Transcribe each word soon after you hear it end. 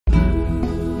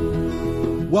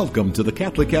Welcome to the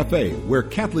Catholic Cafe, where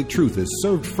Catholic truth is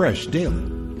served fresh daily.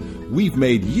 We've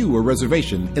made you a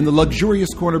reservation in the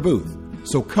luxurious corner booth,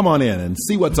 so come on in and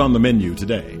see what's on the menu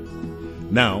today.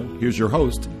 Now, here's your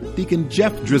host, Deacon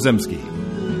Jeff Drzymski.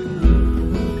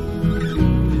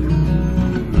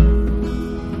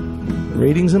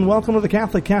 Greetings and welcome to the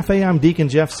Catholic Cafe. I'm Deacon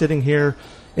Jeff, sitting here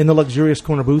in the luxurious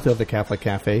corner booth of the Catholic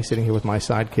Cafe, sitting here with my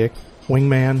sidekick,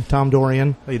 wingman Tom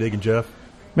Dorian. Hey, Deacon Jeff.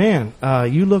 Man,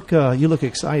 you look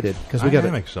excited because we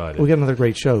am excited. We got another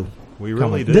great show. We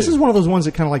really do. This is one of those ones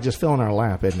that kind of like just fell in our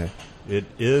lap, isn't it? It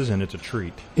is, and it's a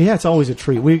treat. Yeah, it's always a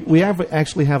treat. We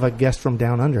actually have a guest from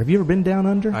down under. Have you ever been down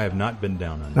under? I have not been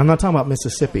down under. I'm not talking about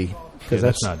Mississippi.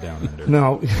 That's not down under.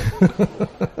 No.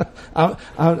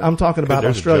 I'm talking about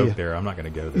There's Australia. A joke there. I'm not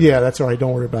going to go there. Yeah, that's all right.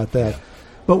 Don't worry about that. Yeah.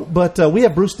 But we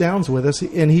have Bruce Downs with us,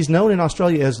 and he's known in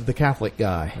Australia as the Catholic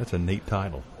guy. That's a neat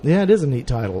title. Yeah, it is a neat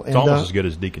title. It's almost as good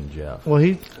as Deacon Jeff.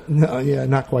 Well,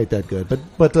 not quite that good.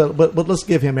 But let's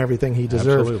give him everything he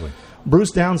deserves. Absolutely.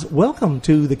 Bruce Downs, welcome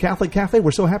to the Catholic Cafe.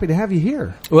 We're so happy to have you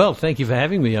here. Well, thank you for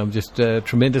having me. I'm just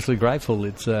tremendously grateful.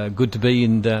 It's good to be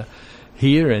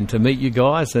here and to meet you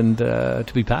guys and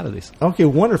to be part of this. Okay,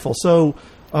 wonderful. So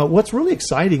what's really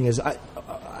exciting is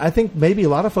I think maybe a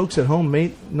lot of folks at home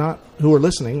who are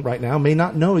listening right now may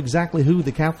not know exactly who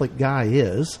the Catholic guy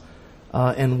is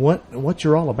and what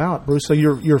you're all about, Bruce. So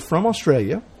you're from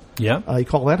Australia. Yeah. You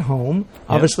call that home.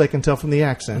 Yeah. Obviously, I can tell from the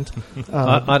accent.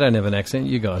 I don't have an accent.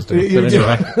 You guys do. But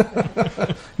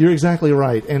anyway. You're exactly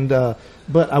right. And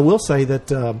but I will say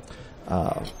that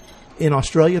in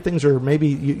Australia, things are maybe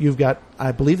you've got.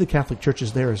 I believe the Catholic Church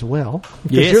is there as well.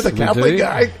 Yes, you're the Catholic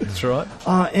guy. That's right.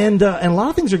 And a lot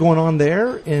of things are going on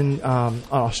there in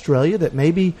Australia that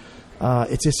maybe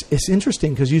it's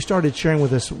interesting because you started sharing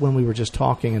with us when we were just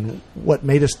talking, and what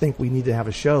made us think we need to have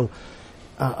a show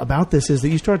about this is that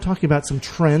you started talking about some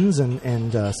trends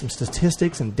and some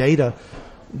statistics and data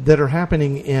that are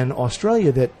happening in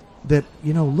Australia that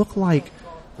look like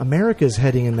America's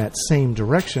heading in that same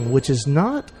direction, which is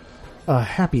not a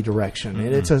happy direction.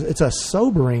 Mm-hmm. It's a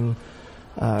sobering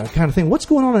kind of thing. What's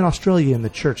going on in Australia in the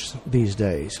church these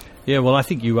days? Yeah, well, I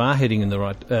think you are heading in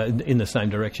the same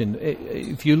direction.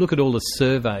 If you look at all the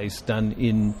surveys done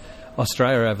in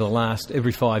Australia over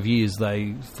every 5 years,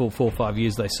 4 or 5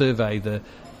 years, they survey the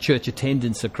church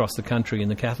attendance across the country in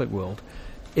the Catholic world.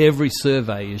 Every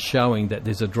survey is showing that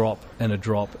there's a drop and a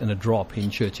drop and a drop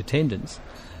in church attendance.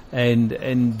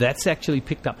 And that's actually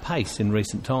picked up pace in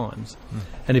recent times.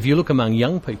 And if you look among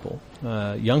young people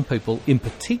in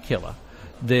particular,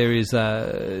 there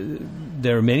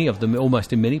are many of them,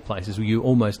 almost in many places, where you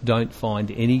almost don't find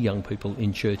any young people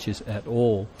in churches at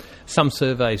all. Some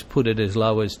surveys put it as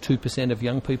low as 2% of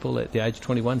young people at the age of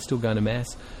 21 still going to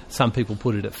Mass. Some people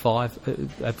put it at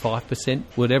 5%.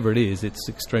 Whatever it is, it's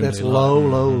extremely That's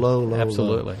low.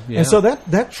 Absolutely. Low. Yeah. And so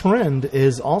that trend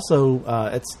is also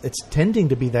it's tending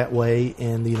to be that way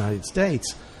in the United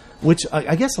States, which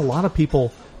I guess a lot of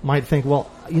people might think, well,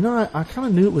 I kind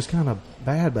of knew it was kind of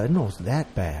bad, but I didn't know it was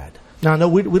that bad. Now, no,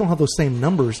 we don't have those same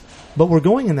numbers, but we're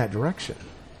going in that direction,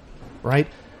 right?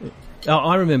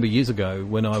 I remember years ago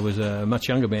when I was a much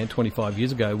younger man, 25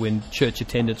 years ago, when church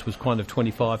attendance was kind of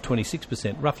 25,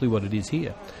 26%, roughly what it is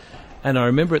here. And I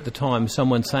remember at the time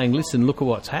someone saying, listen, look at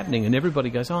what's happening. And everybody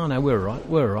goes, oh, no, we're all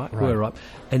right.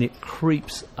 And it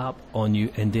creeps up on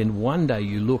you. And then one day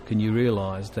you look and you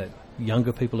realise that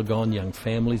younger people are gone, young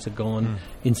families are gone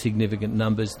in significant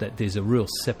numbers, that there's a real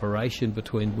separation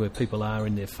between where people are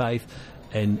in their faith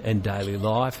and daily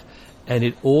life. And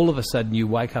it all of a sudden you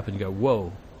wake up and you go,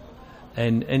 whoa.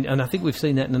 And I think we've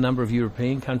seen that in a number of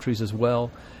European countries as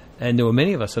well. And there were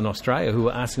many of us in Australia who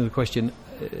were asking the question,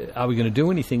 are we going to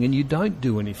do anything? And you don't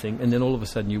do anything. And then all of a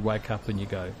sudden you wake up and you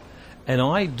go. And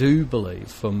I do believe,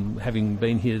 from having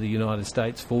been here to the United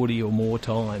States 40 or more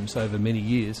times over many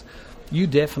years, you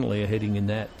definitely are heading in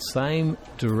that same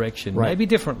direction. Right. Maybe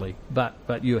differently, but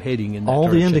you're heading in that direction. All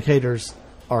the indicators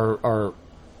are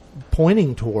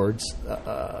pointing towards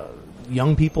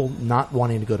young people not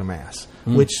wanting to go to Mass,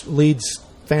 which leads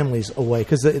families away,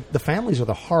 because the families are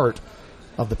the heart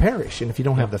of the parish, and if you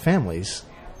don't have the families,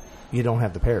 you don't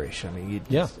have the parish. I mean,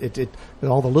 it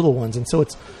all the little ones, and so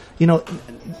it's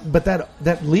but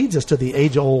that leads us to the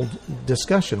age-old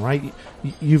discussion, right?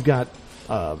 You've got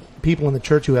people in the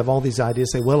church who have all these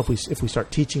ideas, say, well, if we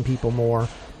start teaching people more,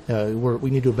 we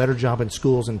need to do a better job in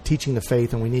schools and teaching the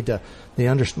faith, and need to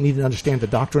understand the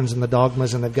doctrines and the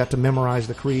dogmas, and they've got to memorize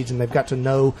the creeds, and they've got to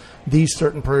know these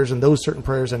certain prayers and those certain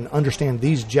prayers, and understand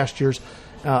these gestures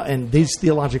and these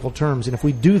theological terms. And if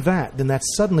we do that, then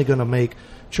that's suddenly going to make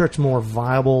church more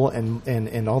viable,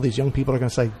 and all these young people are going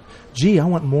to say, gee, I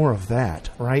want more of that,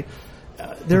 right?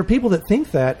 there are people that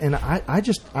think that, and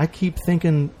I keep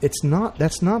thinking that's not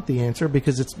the answer,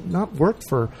 because it's not worked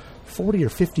for 40 or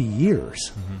 50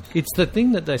 years. It's the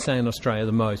thing that they say in Australia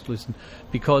the most, listen,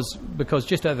 because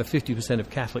just over 50% of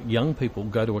Catholic young people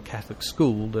go to a Catholic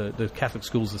school. The Catholic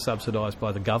schools are subsidised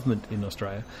by the government in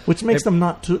Australia. Which makes them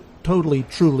not totally,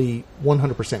 truly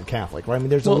 100% Catholic, right? I mean,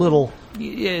 there's a little...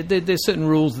 Yeah, there's certain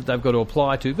rules that they've got to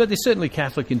apply to, but they're certainly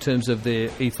Catholic in terms of their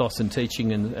ethos and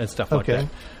teaching and stuff like that.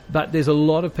 But there's a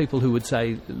lot of people who would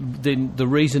say then the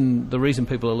reason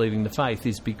people are leaving the faith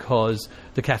is because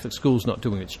the Catholic school's not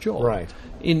doing its job. Right.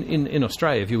 In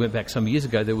Australia, if you went back some years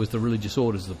ago, there was the religious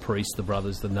orders, the priests, the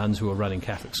brothers, the nuns who were running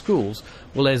Catholic schools.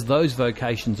 Well, as those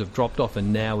vocations have dropped off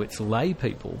and now it's lay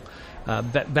people,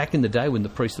 back in the day when the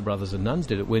priests, the brothers and nuns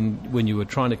did it, when you were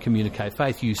trying to communicate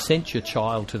faith, you sent your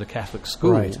child to the Catholic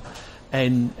school, right,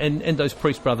 and those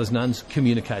priests, brothers, nuns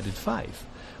communicated faith.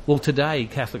 Well, today,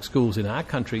 Catholic schools in our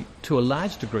country, to a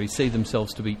large degree, see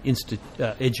themselves to be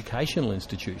educational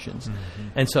institutions. Mm-hmm.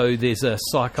 And so there's a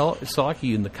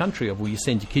psyche in the country of, well, you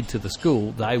send your kid to the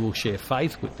school, they will share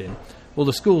faith with them. Well,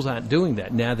 the schools aren't doing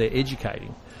that. Now they're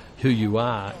educating who you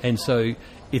are. And so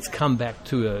it's come back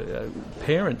to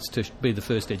parents to be the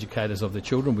first educators of their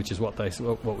children, which is what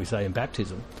we say in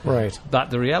baptism. Right. But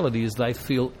the reality is they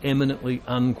feel eminently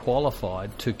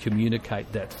unqualified to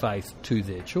communicate that faith to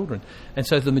their children. And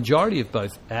so the majority of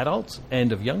both adults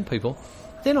and of young people,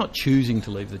 they're not choosing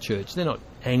to leave the church. They're not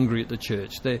angry at the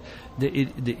church. The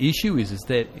issue is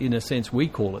that, in a sense, we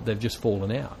call it, they've just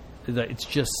fallen out. It's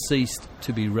just ceased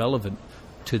to be relevant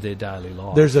to their daily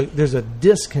life. There's a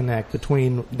disconnect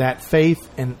between that faith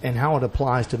and how it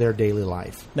applies to their daily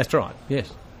life. That's right.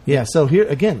 Yes. Yeah. So here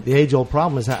again, the age-old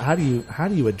problem is how do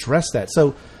you address that?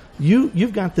 So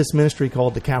you've got this ministry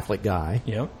called the Catholic Guy.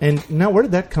 Yeah. And now, where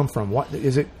did that come from? What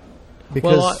is it?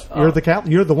 Because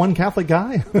you're the one Catholic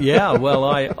guy. Yeah. Well,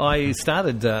 I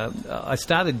started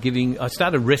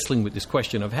wrestling with this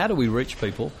question of how do we reach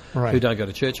people who don't go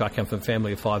to church. I come from a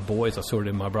family of 5 boys. I saw it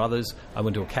in my brothers. I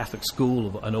went to a Catholic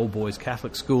school, an all-boys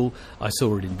Catholic school. I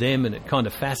saw it in them, and it kind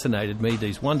of fascinated me.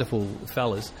 These wonderful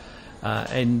fellas,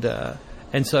 and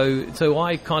so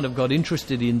I kind of got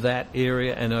interested in that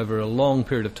area, and over a long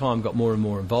period of time got more and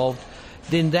more involved.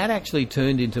 Then that actually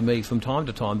turned into me from time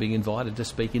to time being invited to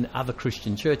speak in other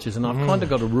Christian churches. And I've kind of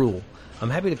got a rule. I'm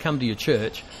happy to come to your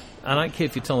church. I don't care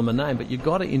if you tell them my name, but you've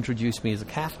got to introduce me as a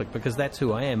Catholic, because that's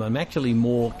who I am. I'm actually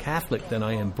more Catholic than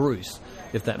I am Bruce,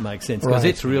 if that makes sense, because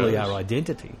it's really our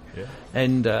identity.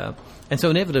 Yeah. And so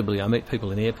inevitably I meet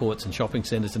people in airports and shopping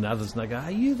centres and others, and they go,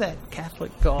 are you that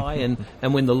Catholic guy?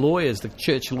 And when the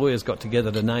church lawyers got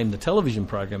together to name the television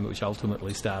program, which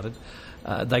ultimately started,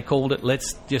 they called it,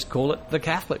 let's just call it the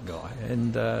Catholic Guy.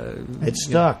 And it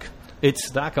stuck. It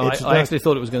stuck. I actually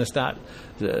thought it was going to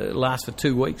last for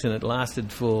 2 weeks, and it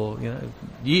lasted for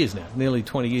years now, nearly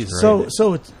 20 years.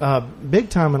 So it's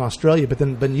big time in Australia, but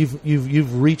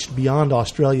you've reached beyond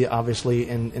Australia, obviously,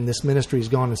 and this ministry has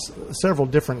gone to several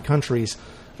different countries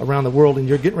around the world, and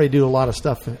you're getting ready to do a lot of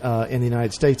stuff in the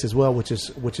United States as well, which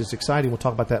is exciting. We'll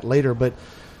talk about that later, but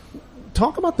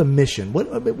talk about the mission.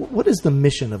 What is the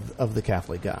mission of the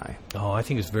Catholic Guy? Oh, I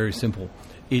think it's very simple.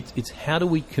 It's how do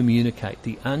we communicate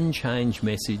the unchanged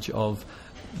message of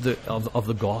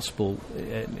the gospel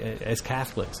as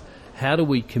Catholics? How do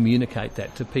we communicate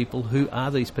that to people who are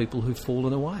these people who've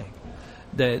fallen away?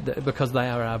 Because they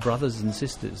are our brothers and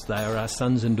sisters. They are our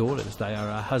sons and daughters. They are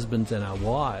our husbands and our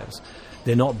wives.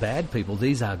 They're not bad people.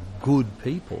 These are good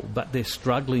people, but they're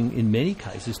struggling in many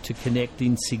cases to connect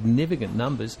in significant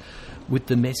numbers with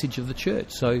the message of the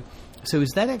church. So is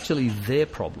that actually their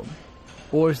problem?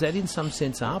 Or is that in some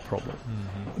sense our problem?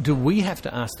 Mm-hmm. Do we have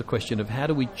to ask the question of how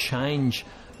do we change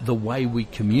the way we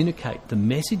communicate the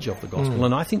message of the gospel?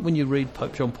 And I think when you read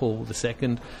Pope John Paul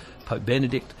II, Pope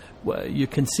Benedict, you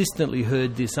consistently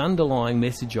heard this underlying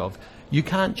message of you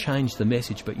can't change the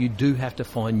message, but you do have to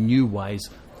find new ways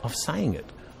of saying it,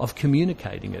 of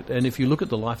communicating it. And if you look at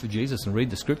the life of Jesus and read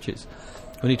the scriptures,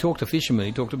 when he talked to fishermen,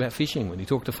 he talked about fishing. When he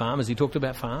talked to farmers, he talked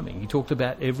about farming. He talked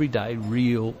about everyday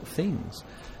real things.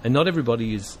 And not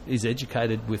everybody is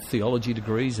educated with theology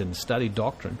degrees and studied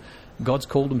doctrine. God's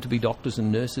called them to be doctors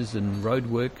and nurses and road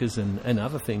workers and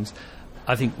other things.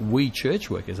 I think we church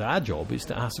workers, our job is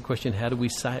to ask the question, how do we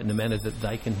say it in a manner that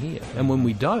they can hear? And when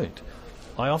we don't,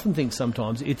 I often think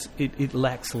sometimes it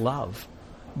lacks love,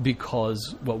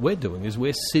 because what we're doing is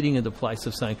we're sitting at the place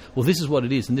of saying, well, this is what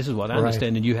it is and this is what I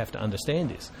understand and you have to understand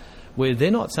this. Where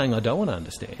they're not saying, I don't want to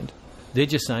understand. They're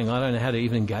just saying, I don't know how to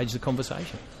even engage the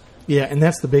conversation. Yeah, and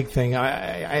that's the big thing.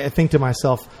 I think to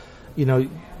myself,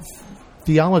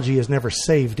 theology has never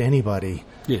saved anybody.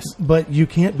 Yes. But you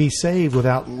can't be saved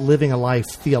without living a life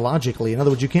theologically. In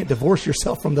other words, you can't divorce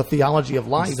yourself from the theology of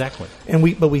life. Exactly.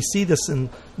 But we see this, and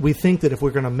we think that if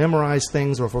we're going to memorize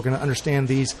things, or if we're going to understand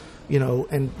these,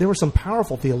 and there were some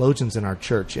powerful theologians in our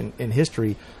church in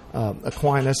history,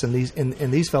 Aquinas and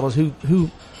these fellows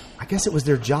who I guess it was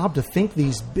their job to think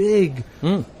these big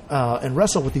and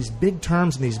wrestle with these big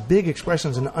terms and these big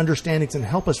expressions and understandings and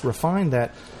help us refine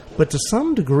that. But to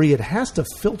some degree, it has to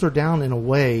filter down in a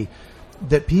way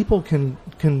that people can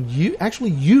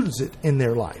actually use it in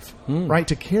their life, right?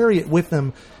 To carry it with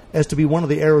them as to be one of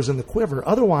the arrows in the quiver.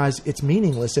 Otherwise, it's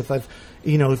meaningless.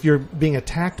 If you're being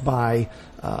attacked by,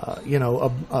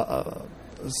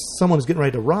 someone is getting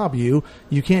ready to rob you,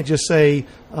 you can't just say,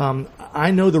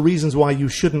 I know the reasons why you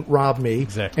shouldn't rob me,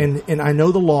 exactly. and I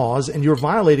know the laws, and you're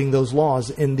violating those laws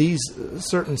in these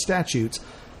certain statutes.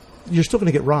 You're still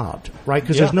going to get robbed, right?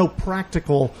 Because there's no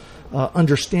practical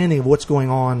understanding of what's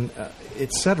going on,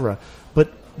 etc.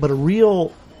 But a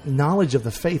real knowledge of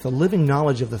the faith, a living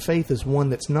knowledge of the faith, is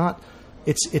one that's not.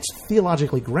 It's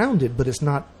theologically grounded, but it's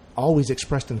not always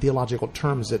expressed in theological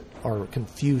terms that are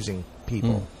confusing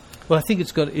people. Well, I think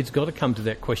it's got to come to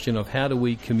that question of how do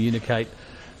we communicate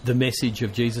the message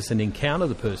of Jesus and encounter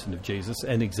the person of Jesus,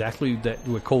 and exactly that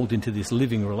we're called into this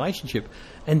living relationship.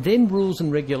 And then rules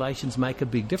and regulations make a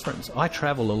big difference. I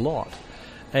travel a lot,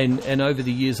 and over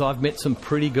the years I've met some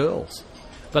pretty girls.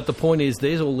 But the point is,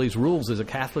 there's all these rules as a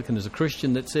Catholic and as a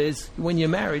Christian that says when you're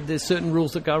married, there's certain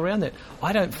rules that go around that.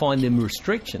 I don't find them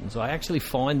restrictions. I actually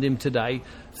find them today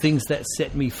things that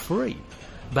set me free.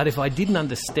 But if I didn't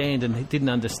understand and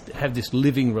have this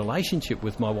living relationship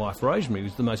with my wife, Rosemary,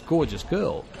 who's the most gorgeous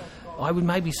girl, I would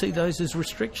maybe see those as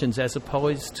restrictions as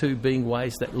opposed to being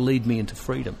ways that lead me into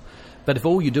freedom. But if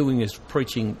all you're doing is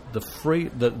preaching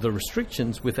the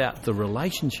restrictions without the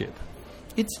relationship,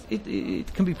 it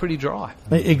can be pretty dry.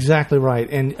 Exactly right.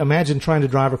 And imagine trying to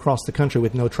drive across the country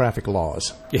with no traffic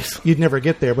laws. Yes. You'd never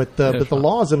get there, but the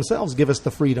laws themselves give us the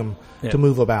freedom to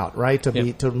move about, right?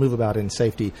 To move about in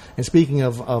safety. And speaking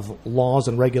of laws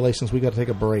and regulations, we've got to take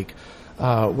a break.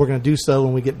 We're going to do so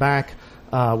when we get back.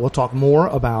 We'll talk more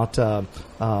about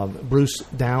Bruce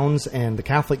Downs and the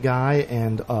Catholic guy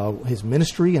and his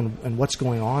ministry and what's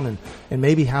going on and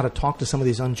maybe how to talk to some of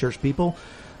these unchurched people.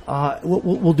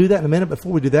 We'll do that in a minute.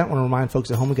 Before we do that, I want to remind folks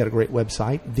at home we've got a great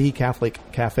website,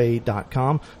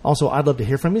 thecatholiccafe.com. Also, I'd love to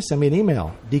hear from you. Send me an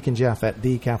email,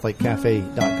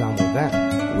 deaconjeff@thecatholiccafe.com. With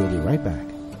that, we'll be right back.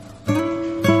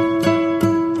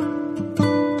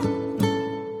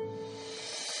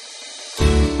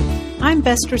 I'm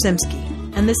Bess Drzymski,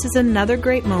 and this is another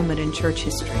great moment in church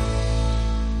history.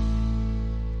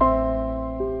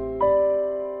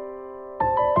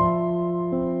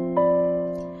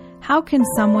 How can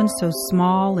someone so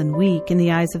small and weak in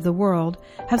the eyes of the world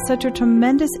have such a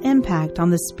tremendous impact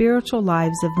on the spiritual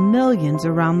lives of millions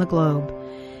around the globe?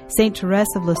 Saint Therese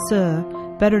of Lisieux,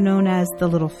 better known as the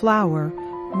Little Flower,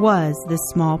 was this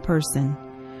small person.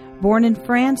 Born in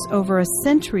France over a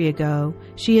century ago,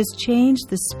 she has changed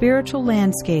the spiritual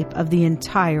landscape of the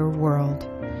entire world.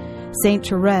 Saint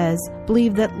Therese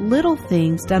believed that little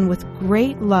things done with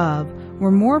great love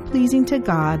were more pleasing to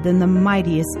God than the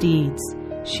mightiest deeds.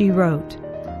 She wrote,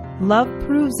 "Love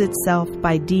proves itself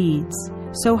by deeds,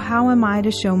 so how am I to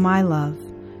show my love?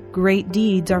 Great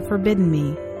deeds are forbidden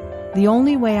me. The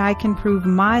only way I can prove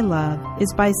my love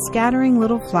is by scattering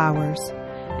little flowers,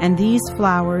 and these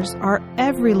flowers are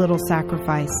every little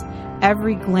sacrifice,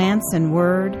 every glance and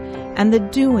word, and the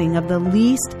doing of the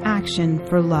least action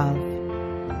for love."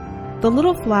 The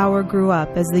little flower grew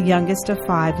up as the youngest of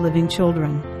 5 living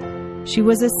children. She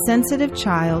was a sensitive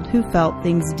child who felt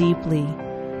things deeply.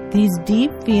 These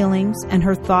deep feelings and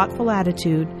her thoughtful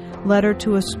attitude led her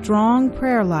to a strong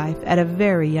prayer life at a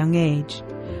very young age.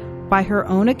 By her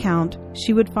own account,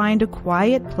 she would find a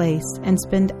quiet place and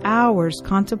spend hours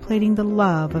contemplating the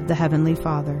love of the Heavenly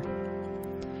Father.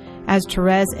 As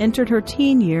Therese entered her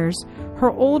teen years,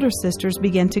 her older sisters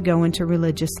began to go into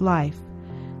religious life.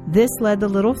 This led the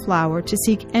little flower to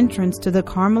seek entrance to the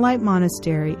Carmelite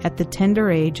monastery at the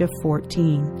tender age of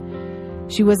 14.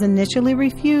 She was initially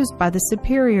refused by the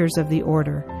superiors of the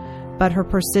order, but her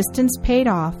persistence paid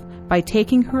off by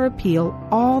taking her appeal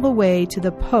all the way to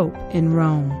the Pope in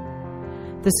Rome.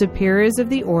 The superiors of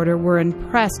the order were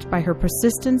impressed by her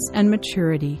persistence and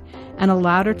maturity and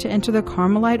allowed her to enter the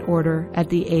Carmelite order at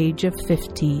the age of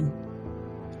 15.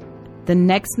 The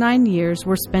next 9 years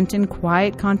were spent in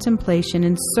quiet contemplation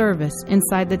and service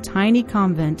inside the tiny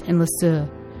convent in Lisieux.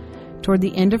 Toward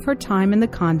the end of her time in the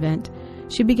convent,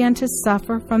 she began to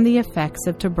suffer from the effects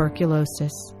of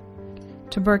tuberculosis.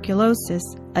 Tuberculosis,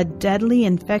 a deadly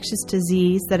infectious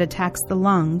disease that attacks the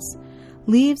lungs,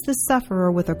 leaves the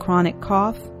sufferer with a chronic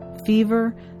cough,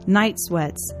 fever, night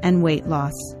sweats, and weight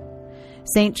loss.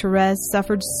 Saint Therese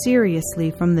suffered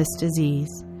seriously from this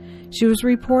disease. She was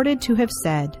reported to have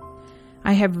said,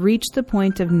 "I have reached the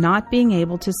point of not being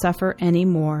able to suffer any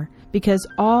more, because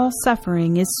all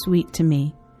suffering is sweet to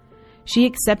me." She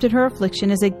accepted her affliction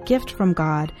as a gift from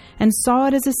God and saw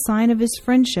it as a sign of His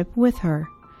friendship with her.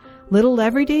 Little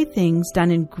everyday things done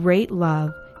in great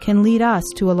love can lead us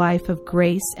to a life of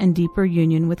grace and deeper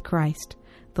union with Christ.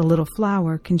 The little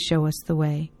flower can show us the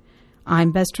way.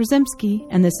 I'm Bess Trzymski,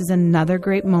 and this is another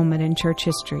great moment in church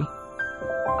history.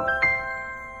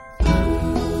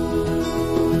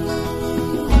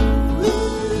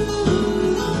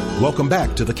 Welcome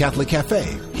back to the Catholic Cafe.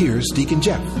 Here's Deacon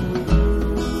Jeff.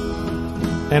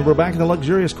 And we're back in the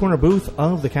luxurious corner booth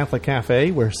of the Catholic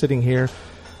Cafe. We're sitting here.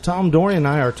 Tom Dorian and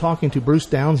I are talking to Bruce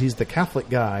Downs. He's the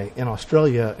Catholic guy in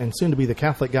Australia and soon to be the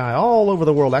Catholic guy all over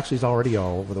the world. Actually, he's already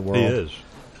all over the world. He is.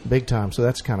 Big time, so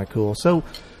that's kind of cool. So,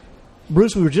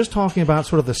 Bruce, we were just talking about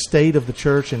sort of the state of the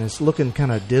church, and it's looking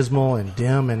kind of dismal and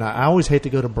dim, and I always hate to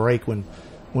go to break when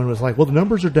it was like, well, the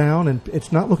numbers are down, and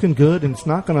it's not looking good, and it's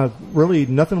not going to really,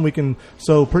 nothing we can,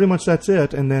 so pretty much that's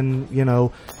it, and then,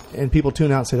 and people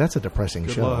tune out and say, that's a depressing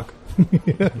Good show.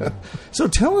 luck. So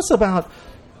tell us about,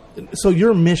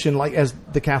 your mission, like as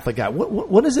the Catholic guy,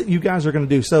 what is it you guys are going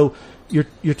to do? So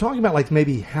you're talking about like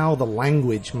maybe how the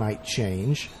language might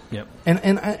change. Yep.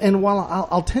 And while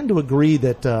I'll tend to agree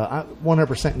that I'm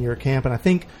 100% in your camp, and I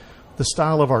think the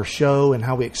style of our show and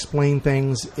how we explain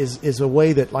things is a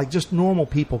way that like just normal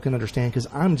people can understand, because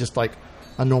I'm just like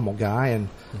a normal guy, and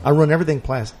I run everything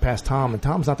past Tom, and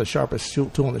Tom's not the sharpest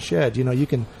tool in the shed. You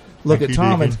can look at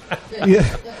Tom and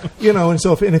and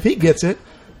so if he gets it,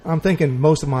 I'm thinking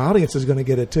most of my audience is going to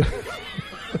get it too.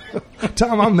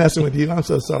 Tom, I'm messing with you. I'm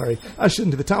so sorry. I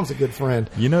shouldn't do that. Tom's a good friend.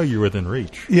 You're within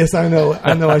reach. Yes, I know.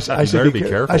 I should be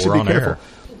careful. I should be careful. Air.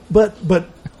 But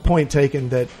point taken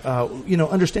that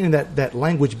understanding that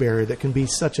language barrier that can be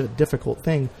such a difficult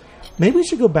thing. Maybe we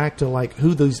should go back to like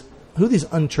who these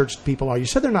unchurched people are. You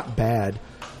said they're not bad,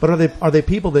 but are they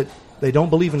people that they don't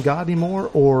believe in God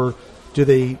anymore, or do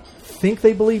they think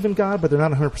they believe in God, but they're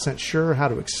not 100% sure how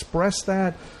to express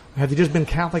that? Have they just been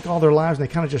Catholic all their lives and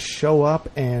they kind of just show up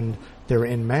and they're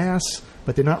in Mass,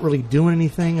 but they're not really doing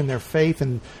anything in their faith,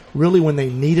 and really when they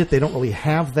need it, they don't really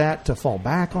have that to fall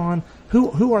back on?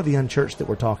 Who are the unchurched that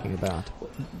we're talking about?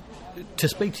 To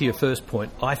speak to your first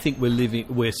point, I think we're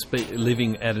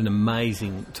living at an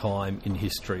amazing time in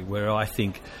history where I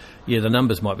think, the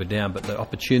numbers might be down, but the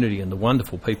opportunity and the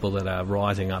wonderful people that are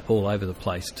rising up all over the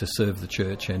place to serve the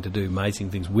church and to do amazing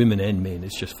things, women and men,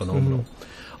 is just phenomenal.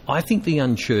 Mm-hmm. I think the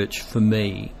unchurched, for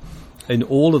me, and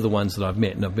all of the ones that I've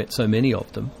met, and I've met so many of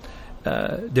them,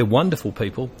 they're wonderful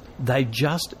people. They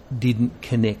just didn't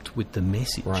connect with the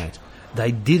message. Right.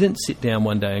 They didn't sit down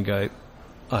one day and go,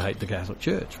 I hate the Catholic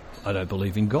Church. I don't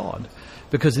believe in God.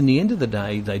 Because in the end of the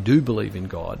day, they do believe in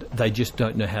God. They just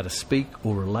don't know how to speak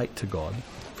or relate to God.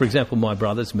 For example, my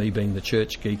brothers, me being the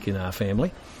church geek in our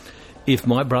family, if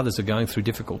my brothers are going through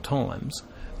difficult times,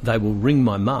 they will ring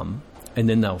my mum, and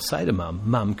then they'll say to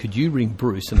Mum, could you ring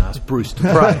Bruce and ask Bruce to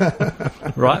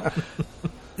pray? Right?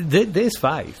 There's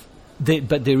faith.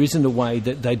 But there isn't a way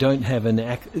that they don't have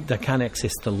they can't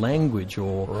access the language,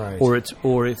 or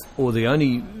the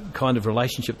only kind of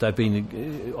relationship they've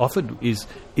been offered is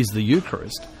the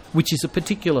Eucharist, which is a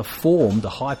particular form, the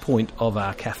high point of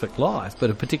our Catholic life,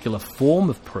 but a particular form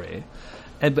of prayer,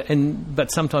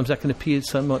 but sometimes that can appear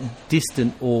somewhat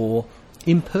distant or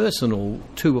impersonal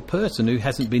to a person who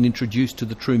hasn't been introduced to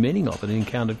the true meaning of it and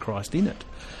encountered Christ in it.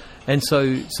 And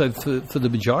so for the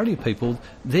majority of people,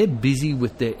 they're busy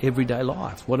with their everyday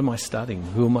life. What am I studying?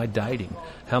 Who am I dating?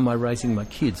 How am I raising my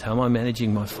kids? How am I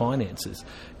managing my finances?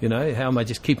 How am I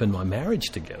just keeping my marriage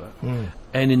together?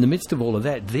 And in the midst of all of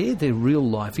that, they're their real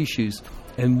life issues.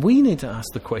 And we need to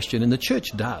ask the question, and the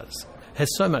church has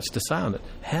so much to say on it.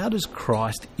 How does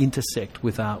Christ intersect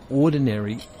with our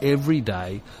ordinary,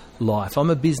 everyday life? I'm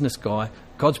a business guy.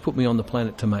 God's put me on the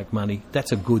planet to make money.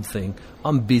 That's a good thing.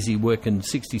 I'm busy working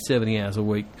 60, 70 hours a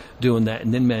week doing that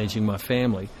and then managing my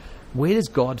family. Where does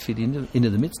God fit into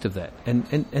the midst of that?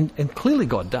 And clearly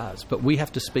God does, but we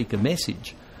have to speak a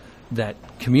message that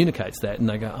communicates that, and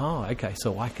they go, oh, okay,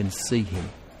 so I can see him.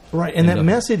 Right, and that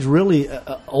message really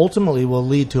ultimately will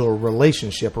lead to a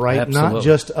relationship, right? Absolutely. Not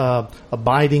just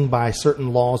abiding by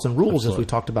certain laws and rules, Absolutely. as we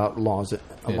talked about laws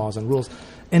and rules.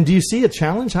 And do you see a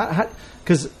challenge?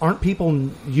 Because aren't people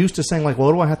used to saying, like, well,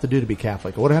 what do I have to do to be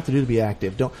Catholic? What do I have to do to be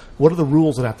active? What are the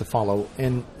rules that I have to follow?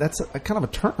 And that's a kind of a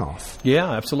turnoff. Yeah,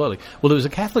 absolutely. Well, there was a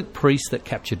Catholic priest that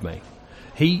captured me.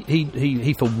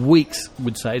 He for weeks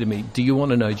would say to me, do you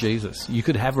want to know Jesus? You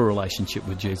could have a relationship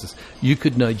with Jesus. You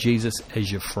could know Jesus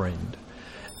as your friend.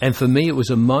 And for me, it was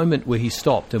a moment where he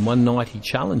stopped, and one night he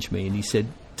challenged me and he said,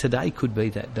 today could be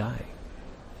that day.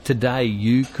 Today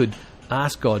you could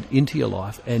ask God into your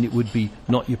life, and it would be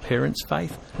not your parents'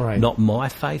 faith, right, not my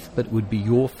faith, but it would be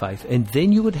your faith. And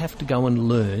then you would have to go and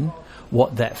learn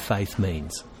what that faith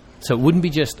means. So it wouldn't be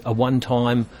just a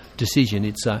one-time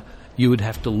decision. You would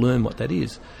have to learn what that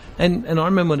is. And I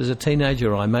remember when as a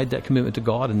teenager I made that commitment to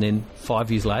God, and then 5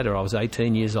 years later I was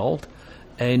 18 years old.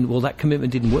 And, well, that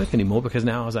commitment didn't work anymore because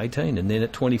now I was 18. And then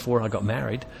at 24 I got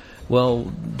married.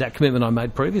 Well, that commitment I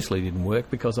made previously didn't work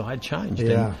because I had changed.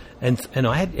 Yeah. And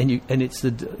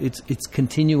it's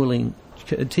continuing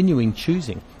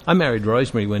choosing. I married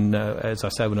Rosemary when, as I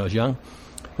say, when I was young.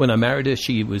 When I married her,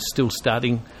 she was still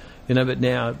studying, but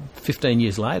now 15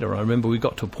 years later, I remember we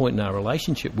got to a point in our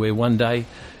relationship where one day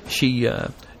she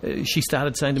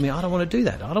started saying to me, I don't want to do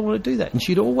that, I don't want to do that. And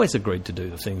she'd always agreed to do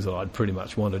the things that I'd pretty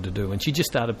much wanted to do, and she just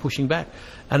started pushing back.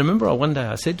 And I remember one day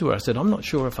I said to her, I'm not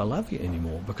sure if I love you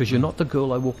anymore because you're not the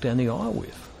girl I walk down the aisle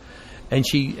with. And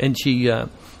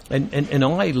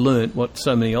I learnt what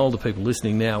so many older people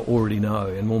listening now already know,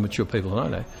 and more mature people than I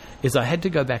know, is I had to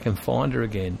go back and find her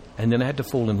again, and then I had to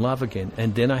fall in love again,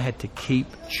 and then I had to keep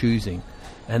choosing.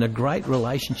 And a great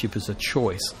relationship is a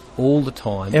choice all the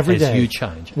time every day. You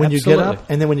change. When Absolutely. You get up,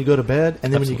 and then when you go to bed,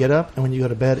 and then Absolutely. when you get up, and when you go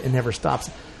to bed, it never stops.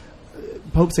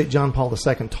 Pope St. John Paul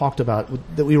II talked about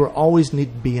that we were always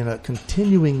need to be in a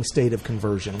continuing state of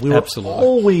conversion. We were Absolutely.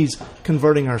 always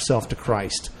converting ourselves to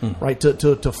Christ, right?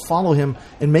 To follow Him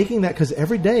and making that, because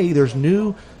every day there's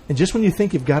new. And just when you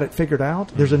think you've got it figured out,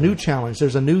 there's a new challenge,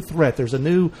 there's a new threat, there's a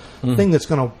new thing that's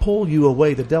going to pull you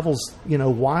away. The devil's,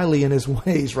 wily in his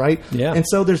ways, right? Yeah. And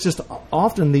so there's just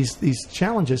often these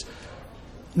challenges.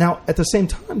 Now, at the same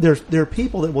time, there are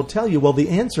people that will tell you, well, the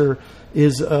answer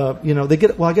is, they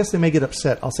get. Well, I guess they may get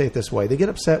upset. I'll say it this way: they get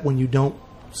upset when you don't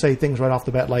say things right off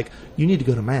the bat, like you need to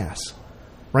go to Mass,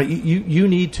 right? You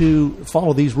need to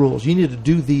follow these rules. You need to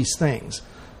do these things.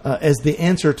 As the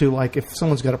answer to, like, if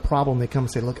someone's got a problem, they come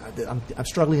and say, look, I'm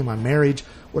struggling in my marriage,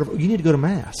 whatever. You need to go to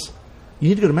Mass. You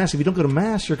need to go to Mass. If you don't go to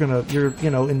Mass,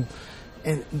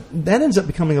 and that ends up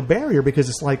becoming a barrier, because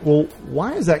it's like, well,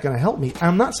 why is that going to help me?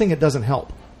 I'm not saying it doesn't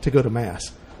help to go to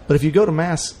Mass, but if you go to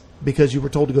Mass because you were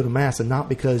told to go to Mass and not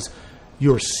because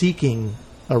you're seeking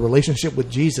a relationship with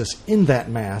Jesus in that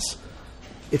Mass,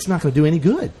 it's not going to do any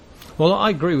good. Well, I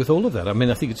agree with all of that. I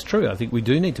mean, I think it's true. I think we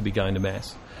do need to be going to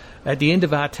Mass. At the end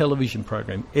of our television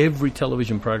program, every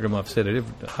television program, I've said it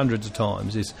hundreds of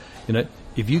times, is,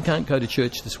 if you can't go to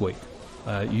church this week,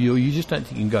 you just don't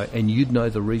think you can go, and you'd know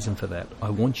the reason for that. I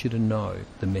want you to know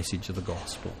the message of the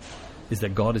gospel is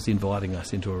that God is inviting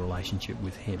us into a relationship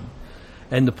with Him.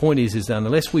 And the point is that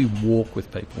unless we walk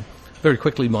with people, very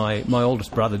quickly, my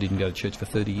oldest brother didn't go to church for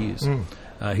 30 years.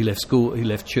 He left school, he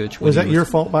left church. Was that your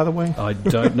fault, by the way? I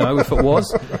don't know if it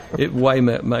was. It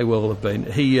may well have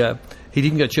been. He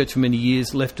didn't go to church for many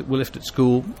years, left at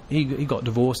school. He got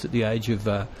divorced at the age of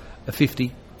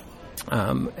 50.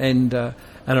 And I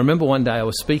remember one day I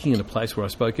was speaking in a place where I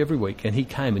spoke every week, and he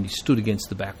came and he stood against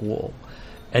the back wall.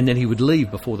 And then he would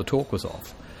leave before the talk was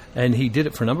off. And he did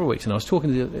it for a number of weeks. And I was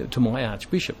talking to my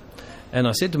Archbishop. And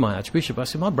I said to my Archbishop,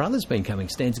 my brother's been coming,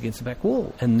 stands against the back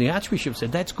wall. And the Archbishop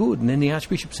said, that's good. And then the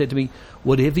Archbishop said to me,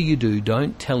 whatever you do,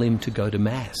 don't tell him to go to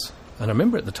Mass. And I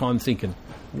remember at the time thinking,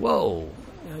 whoa.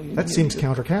 That seems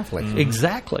counter-Catholic.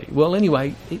 Exactly. Well,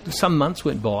 anyway, some months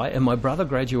went by and my brother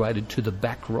graduated to the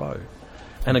back row.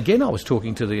 And again, I was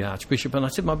talking to the Archbishop, and I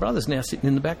said, my brother's now sitting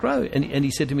in the back row. And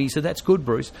he said to me, that's good,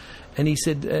 Bruce. And he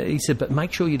said, but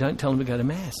make sure you don't tell him to go to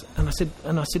Mass. And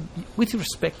I said, with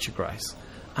respect, Your Grace,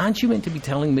 aren't you meant to be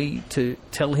telling me to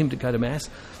tell him to go to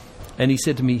Mass? And he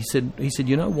said to me, he said,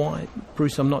 you know why,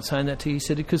 Bruce, I'm not saying that to you? He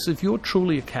said, because if you're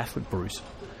truly a Catholic, Bruce,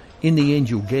 in the end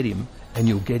you'll get him, and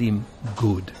you'll get him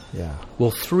good. Yeah.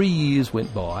 Well, 3 years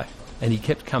went by, and he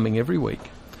kept coming every week.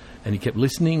 And he kept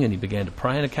listening, and he began to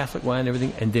pray in a Catholic way and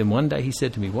everything. And then one day he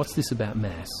said to me, what's this about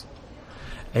Mass?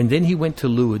 And then he went to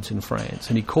Lourdes in France,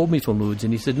 and he called me from Lourdes,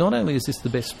 and he said, not only is this the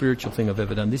best spiritual thing I've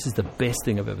ever done, this is the best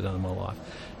thing I've ever done in my life.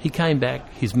 He came back,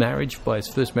 by his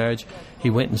first marriage,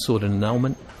 he went and sought an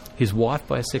annulment. His wife,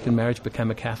 by a second marriage, became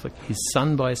a Catholic. His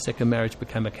son, by a second marriage,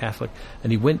 became a Catholic.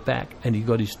 And he went back and he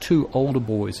got his 2 older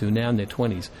boys, who are now in their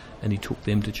 20s, and he took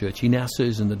them to church. He now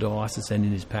serves in the diocese and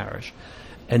in his parish.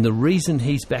 And the reason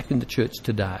he's back in the church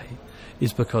today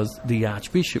is because the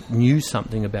Archbishop knew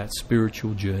something about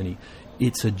spiritual journey.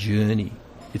 It's a journey.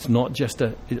 It's not just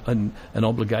an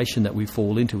obligation that we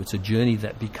fall into. It's a journey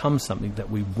that becomes something that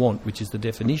we want, which is the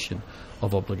definition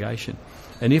of obligation.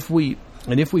 And if we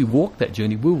walk that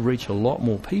journey, we'll reach a lot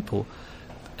more people.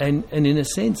 And in a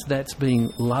sense, that's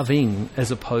being loving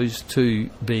as opposed to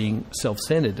being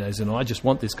self-centered, as in, I just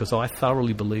want this because I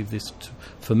thoroughly believe this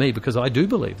for me, because I do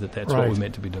believe that that's what we're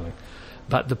meant to be doing.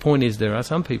 But the point is, there are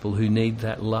some people who need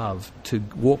that love to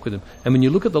walk with them. And when you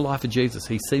look at the life of Jesus,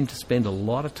 he seemed to spend a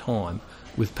lot of time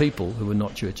with people who were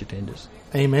not church attenders.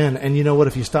 Amen. And you know what?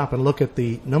 If you stop and look at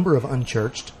the number of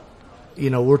unchurched,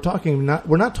 we're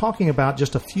not talking about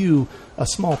just a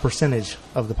small percentage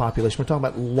of the population. We're talking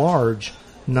about large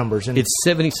numbers. And it's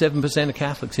 77% of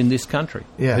Catholics in this country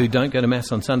who don't go to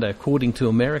Mass on Sunday, according to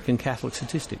American Catholic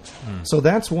statistics. So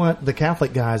that's what the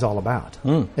Catholic Guy is all about,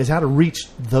 is how to reach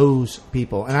those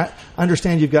people. And I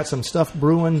understand you've got some stuff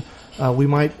brewing. We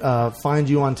might find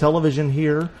you on television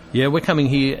here. Yeah, we're coming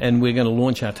here, and we're going to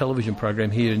launch our television program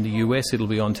here in the US. It'll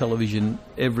be on television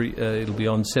it'll be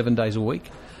on 7 days a week,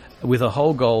 with a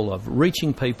whole goal of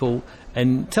reaching people.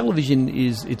 And television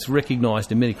it's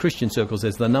recognised in many Christian circles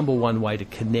as the number one way to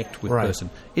connect with a person.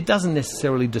 It doesn't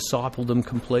necessarily disciple them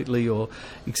completely or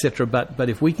etc. But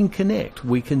if we can connect,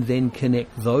 we can then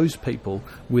connect those people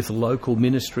with local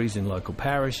ministries in local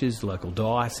parishes, local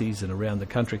dioceses and around the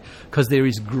country, because there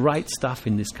is great stuff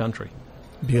in this country.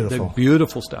 Beautiful. There's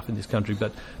beautiful stuff in this country,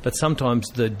 but sometimes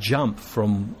the jump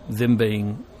from them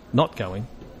being not going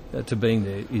to being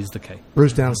there is the key.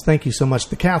 Bruce Downs, thank you so much.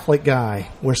 The Catholic Guy,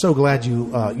 we're so glad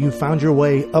you found your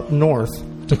way up north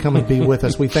to come and be with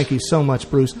us. We thank you so much,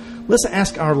 Bruce. Let's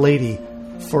ask Our Lady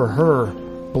for her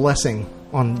blessing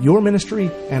on your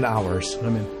ministry and ours.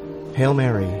 Amen. Hail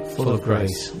Mary, full of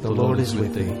grace, the Lord is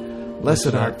with thee.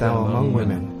 Blessed art thou among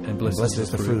women, and blessed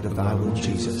is the fruit of thy womb,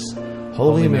 Jesus.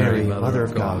 Holy Mary, Mother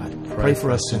of God, pray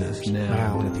for us sinners,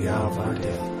 now and at the hour of our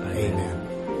death. Amen.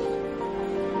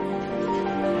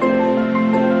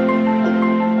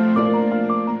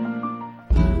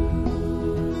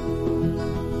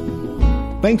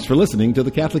 Thanks for listening to The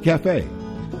Catholic Cafe.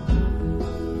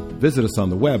 Visit us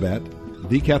on the web at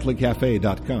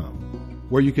thecatholiccafe.com,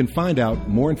 where you can find out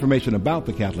more information about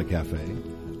The Catholic Cafe,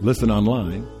 listen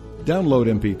online, download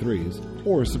MP3s,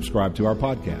 or subscribe to our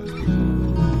podcast.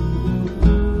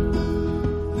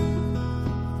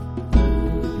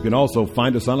 You can also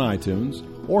find us on iTunes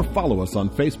or follow us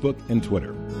on Facebook and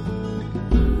Twitter.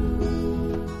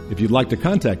 If you'd like to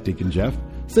contact Deacon Jeff,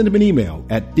 send him an email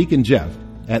at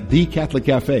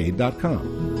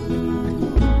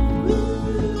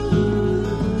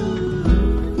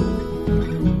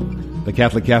deaconjeff@thecatholiccafe.com. The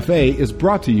Catholic Cafe is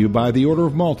brought to you by the Order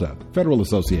of Malta, Federal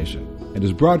Association, and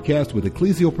is broadcast with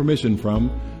ecclesial permission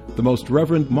from the Most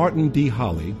Reverend Martin D.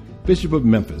 Holly, Bishop of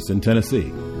Memphis in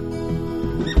Tennessee.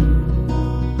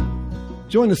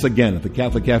 Join us again at the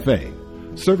Catholic Cafe,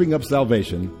 serving up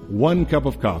salvation one cup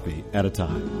of coffee at a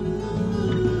time.